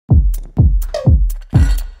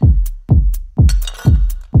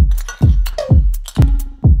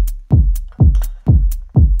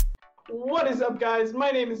guys? My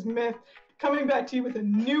name is Myth, coming back to you with a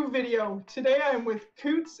new video. Today I am with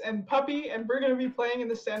Coots and Puppy, and we're going to be playing in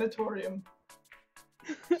the Sanatorium.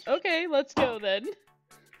 Okay, let's go then.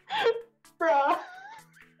 Bruh.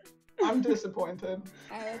 I'm disappointed.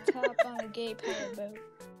 At the top on a gay pirate boat.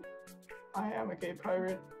 I am a gay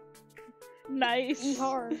pirate. Nice.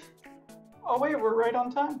 Hard. Oh wait, we're right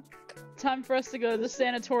on time. Time for us to go to the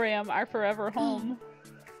Sanatorium, our forever home.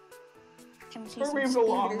 Where we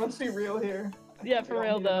belong, let's be real here. Yeah, for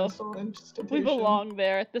real though. We belong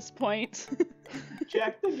there at this point.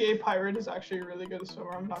 Jack the gay pirate is actually a really good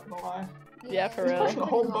swimmer, I'm not gonna lie. Yeah, for He's real. pushing the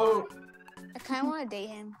whole boat. I kind of want to date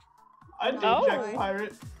him. I'd date Jack the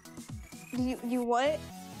pirate. You what?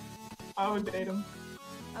 I would date him.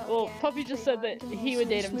 Oh, Well, yeah, Puppy just said that he would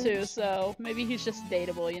date him too, so maybe he's just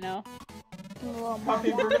dateable, you know?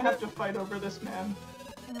 Puppy, we're gonna have to fight over this man.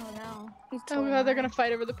 Oh no. He's Oh god, they're gonna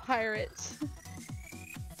fight over the pirates.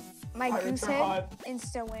 My Pirates goose are head hot.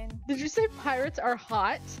 insta win. Did you say pirates are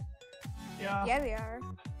hot? Yeah. Yeah, they are.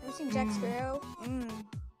 Have you seen Jack Sparrow?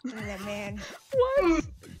 Give me that man. What?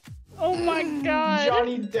 Oh my god.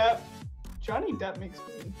 Johnny Depp. Johnny Depp makes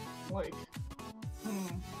me, like,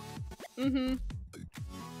 Mm-hmm.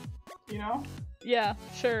 You know? Yeah,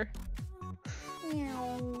 sure.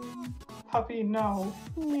 Meow. Puppy, no.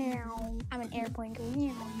 Meow. I'm an airplane girl.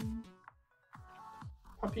 Meow.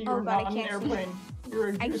 Puppy, Oh you're god, not an airplane. You're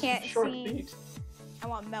a I goose with can't short see. feet. I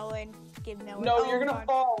want melon. Give melon. No, Oh, you're gonna god.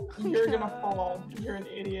 fall. You're No. gonna fall. You're an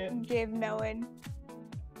idiot. Give melon.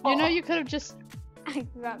 You know Oh, you could have just... I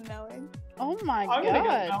got melon. Oh my I'm gonna get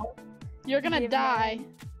god. melon. You're gonna Give die.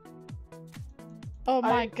 melon. Oh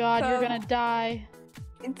my god, you're gonna So- die.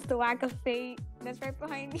 It's the lack of fate that's right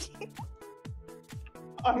behind me.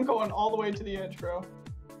 I'm going all the way to the edge, bro.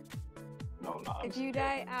 No, I'm not. If you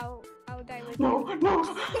die, I'll die with No, you.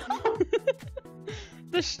 no.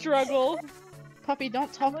 The struggle. Puppy,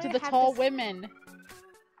 don't talk to gonna the have tall to- women.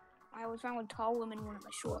 I was found with tall women when I'm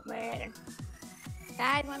a short man.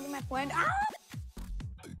 Guys, wanna be my friend? Ah!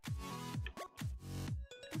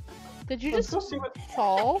 Did you Let's just go see what.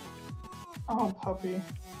 fall? Oh, puppy.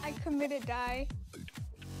 I committed die.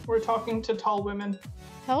 We're talking to tall women.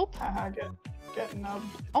 Help? Haha, get nubbed.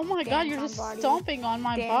 Oh my god, Dance you're on just body. stomping on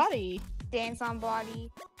my Dance. body. Dance on body.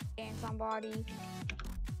 Dance on body.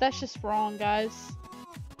 That's just wrong, guys.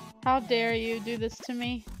 How dare you do this to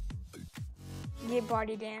me? Get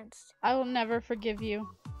body danced. I will never forgive you.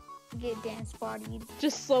 Get dance bodied.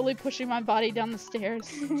 Just slowly pushing my body down the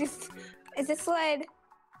stairs. Just, it's a sled.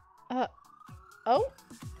 Oh?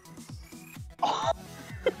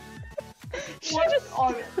 She What just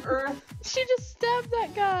on earth? She just stabbed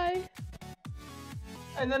that guy.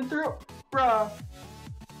 And then threw. Bruh.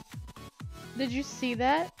 Did you see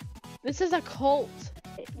that? This is a cult.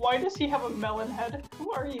 Why does he have a melon head?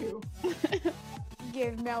 Who are you?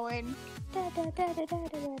 Give melon.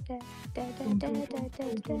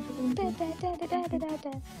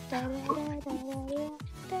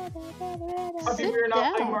 Puppy, we're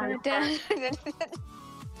not playing Mario Kart.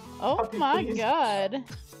 Oh Puppy, my please. god.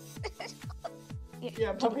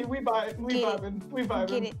 Yeah, puppy, we vibing. We vibing.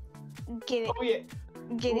 Get it. Get it. Oh yeah.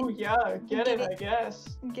 Get Oh it. yeah, get it, it. I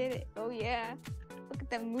guess. Get it. Oh yeah. Look at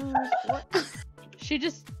the moves. What? She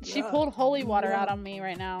Yeah. pulled holy water Yeah. out on me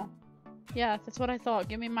right now. Yeah, that's what I thought.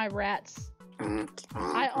 Give me my rats.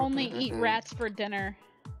 I only eat rats for dinner.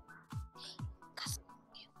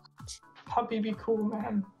 Puppy, be cool,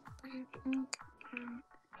 man.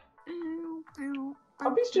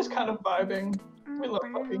 Puppy's just kind of vibing. We love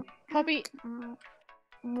Puppy. Puppy,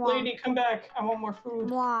 Lady, come back. I want more food.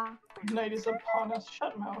 Mwah. Night is upon us.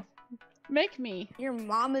 Shut mouth. make me. Your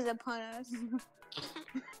mom is upon us.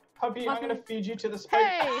 Puppy, I'm Puppy. gonna feed you to the spike.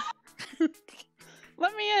 Hey!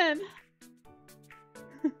 Let me in.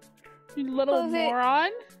 You little Close it.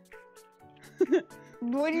 moron.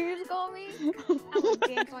 What did you just call me? I will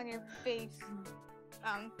dance on your face.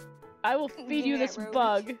 I will Give feed me you that this roach.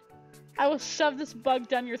 bug. I will shove this bug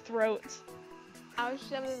down your throat. I'll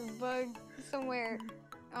shove this bug somewhere.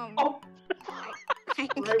 Oh,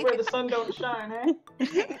 right where the sun don't shine, eh?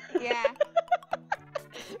 Yeah.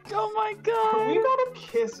 Oh my Are we god. about to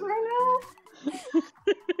kiss right now?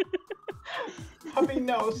 Puppy,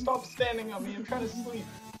 no. Stop standing on me. I'm trying to sleep.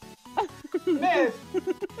 Myth!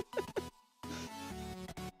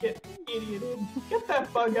 Get idioted. Get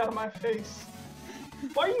that bug out of my face.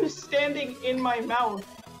 Why are you standing in my mouth?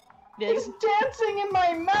 He's dancing in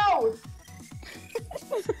my mouth!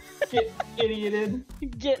 Get idioted.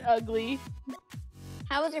 Get ugly.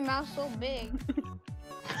 How is your mouth so big?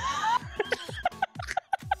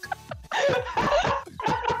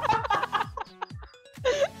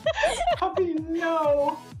 Puppy,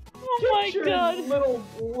 no! Oh my Get your god.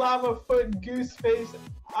 lava foot goose face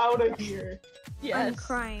out of here. Yes. I'm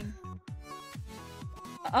crying.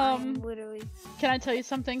 I'm literally. Can I tell you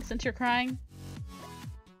something since you're crying?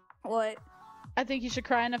 What? I think you should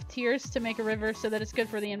cry enough tears to make a river so that it's good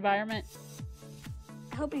for the environment.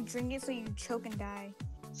 I hope you drink it so you choke and die.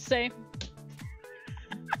 Same.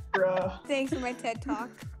 Bruh. Thanks for my TED talk.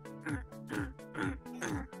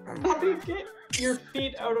 Puppy, get your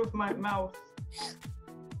feet out of my mouth.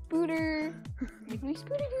 Scooter. Make me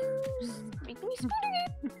scooter goose. Make me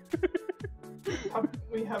scooter.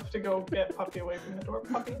 We have to go get Puppy away from the door.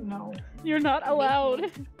 Puppy, no. You're not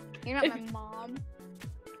allowed. You're not my mom.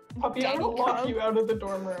 Puppy, I'm gonna lock you out of the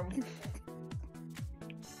dorm room.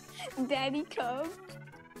 Daddy, come.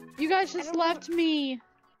 You guys just left me.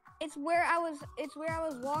 It's where I was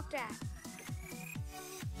walked at.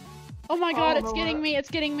 Oh my god, Oh, it's no, getting me. It's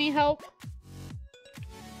getting me. Help.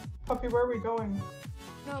 Puppy, where are we going?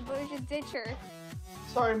 No, but we should ditch her.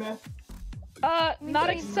 Sorry, man. I mean, Not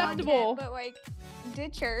Daddy's acceptable. dead, but like,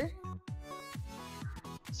 ditch her.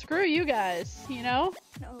 Screw you guys, you know?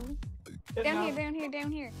 No. Get Down out. here, down here,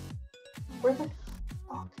 down here. Where the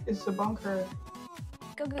fuck is the bunker?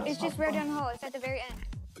 Go, go. That's It's just not right fun. down the hall. It's at the very end.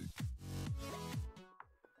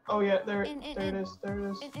 Oh yeah, there In, it is. There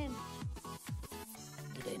it is. In.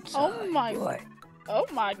 Oh my. Oh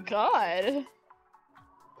my god.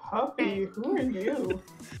 Puppy, who are you?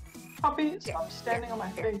 Puppy, stop standing on my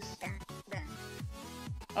face.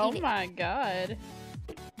 Oh my god.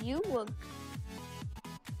 You look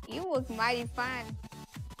mighty fine.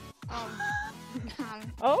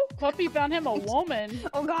 Oh, Puppy found him a woman.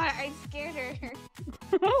 Oh god, I scared her.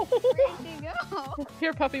 Oh. Where'd she go?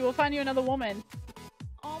 Here, Puppy, we'll find you another woman.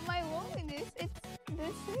 Oh, my woman is it's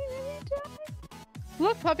this time.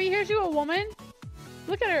 Look, Puppy, here's you a woman.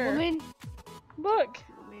 Look at her. Woman. Look.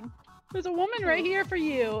 There's a woman right here for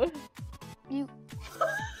you. You.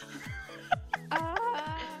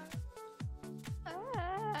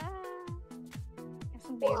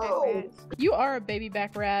 Some baby back Whoa. rats. You are a baby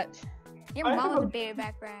back rat. Your I mom have was a a- baby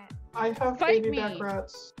back rat. I have Fight baby me. back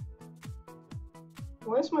rats.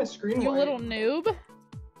 Why is my screen You white? little noob.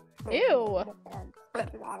 Ew.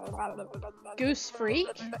 Goose freak.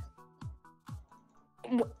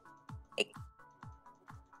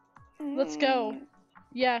 Let's go.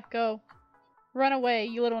 Yeah, go. Run away,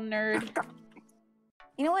 you little nerd.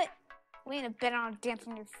 You know what? We ain't a bet on dance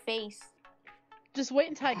on your face. Just wait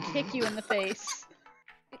until I kick you in the face.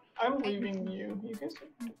 I'm leaving you.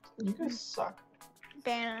 You guys suck.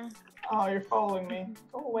 Banner. Oh, you're following me.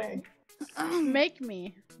 Go away. Make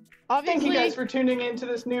me. Thank Obviously, you guys for tuning in to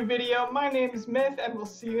this new video. My name is Myth, and we'll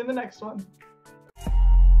see you in the next one.